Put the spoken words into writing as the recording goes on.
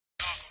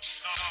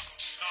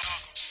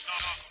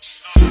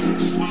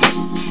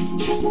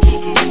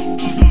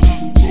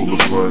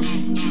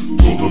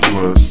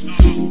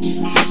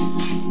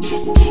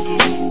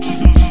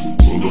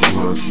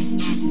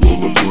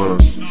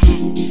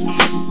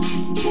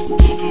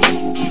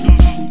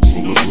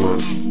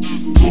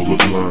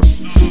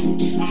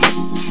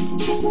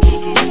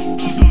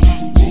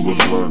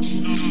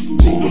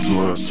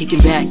Kicking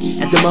back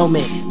at the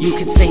moment, you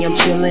could say I'm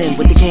chillin'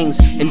 with the kings,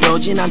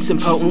 indulging on some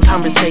potent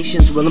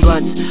conversations, rolling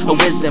blunts of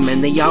wisdom,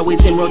 and they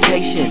always in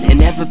rotation, and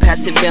never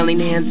pass it failing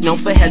hands, known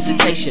for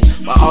hesitation.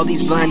 While all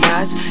these blind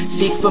eyes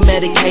seek for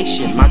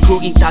medication, my crew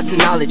eat thoughts of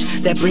knowledge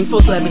that bring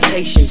forth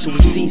levitation, so we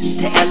cease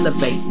to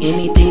elevate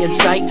anything in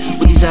sight.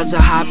 With these odds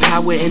of high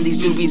power and these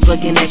doobies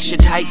looking extra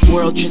tight,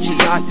 world trench and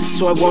dark,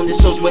 so I warm the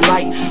souls with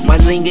light. Why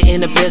linger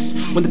in abyss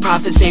when the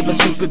prophets say but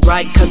super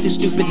bright? Cut through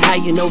stupid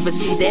height and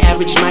oversee the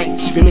average might,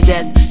 screaming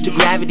death to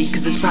gravity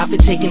cause this prophet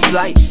taking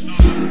flight.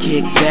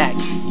 Kick back,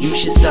 you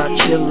should start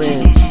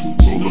chillin'.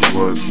 Roll the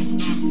blunt,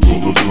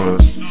 roll the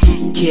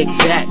blunt. Kick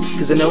back,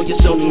 cause I know your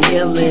soul need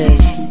healing.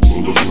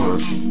 Roll the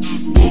blunt,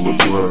 roll the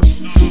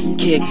blunt.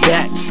 Kick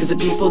back, cause the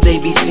people they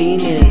be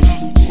fiendin'.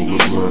 Roll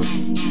the blunt,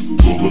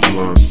 roll the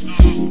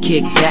blunt.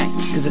 Kick back,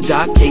 cause the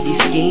dark they be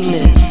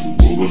scheming.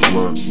 Roll the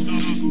blunt,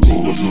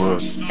 roll the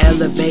blunt.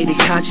 Elevated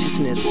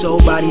consciousness, soul,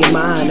 body, and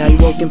mind. I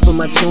woken from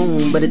my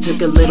tomb, but it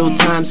took a little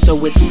time,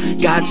 so it's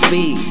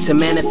Godspeed to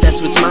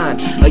manifest what's mine.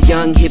 A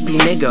young hippie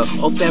nigga,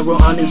 old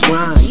pharaoh on his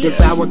grind.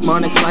 Devour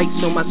monarch's light,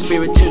 so my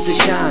spirit tends to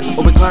shine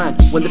or recline.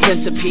 When the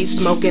Prince of Peace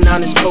smoking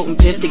on his potent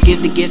piff, to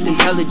give the gift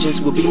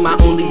intelligence will be my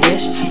only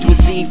wish. To a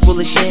sea full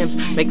of shams,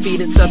 make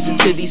feeding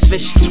substance to these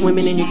fish.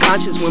 Swimming in your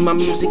conscience when my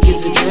music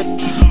is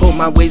adrift. Hold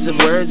my ways of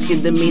words,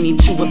 give the meaning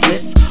to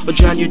uplift, or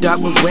drown your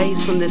dark with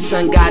rays from the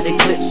sun god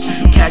eclipse.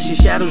 Cast your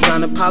shadows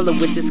on Apollo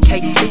with this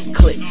KC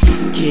click.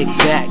 Kick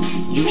back,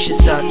 you should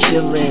start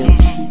chillin'.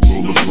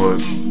 Roll the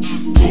blunt,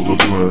 roll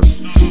the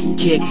blunt.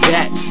 Kick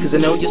back, cause I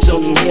know your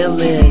soul need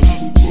healing.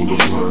 Roll the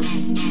blunt,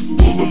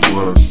 roll the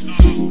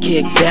blunt.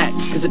 Kick back,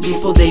 cause the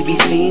people they be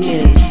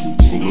fiendin'.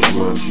 Roll the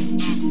blunt,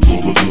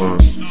 roll the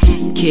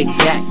blunt. Kick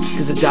back,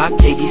 cause the dark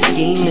they be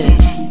scheming.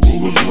 Roll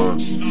the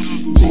blunt,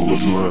 roll the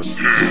blunt.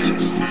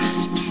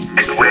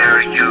 And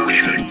where you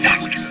should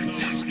not.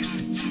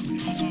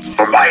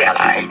 For my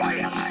ally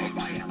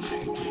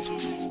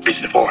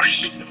is the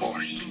Force.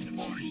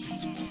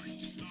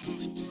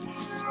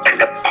 And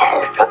the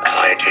powerful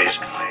ally it is.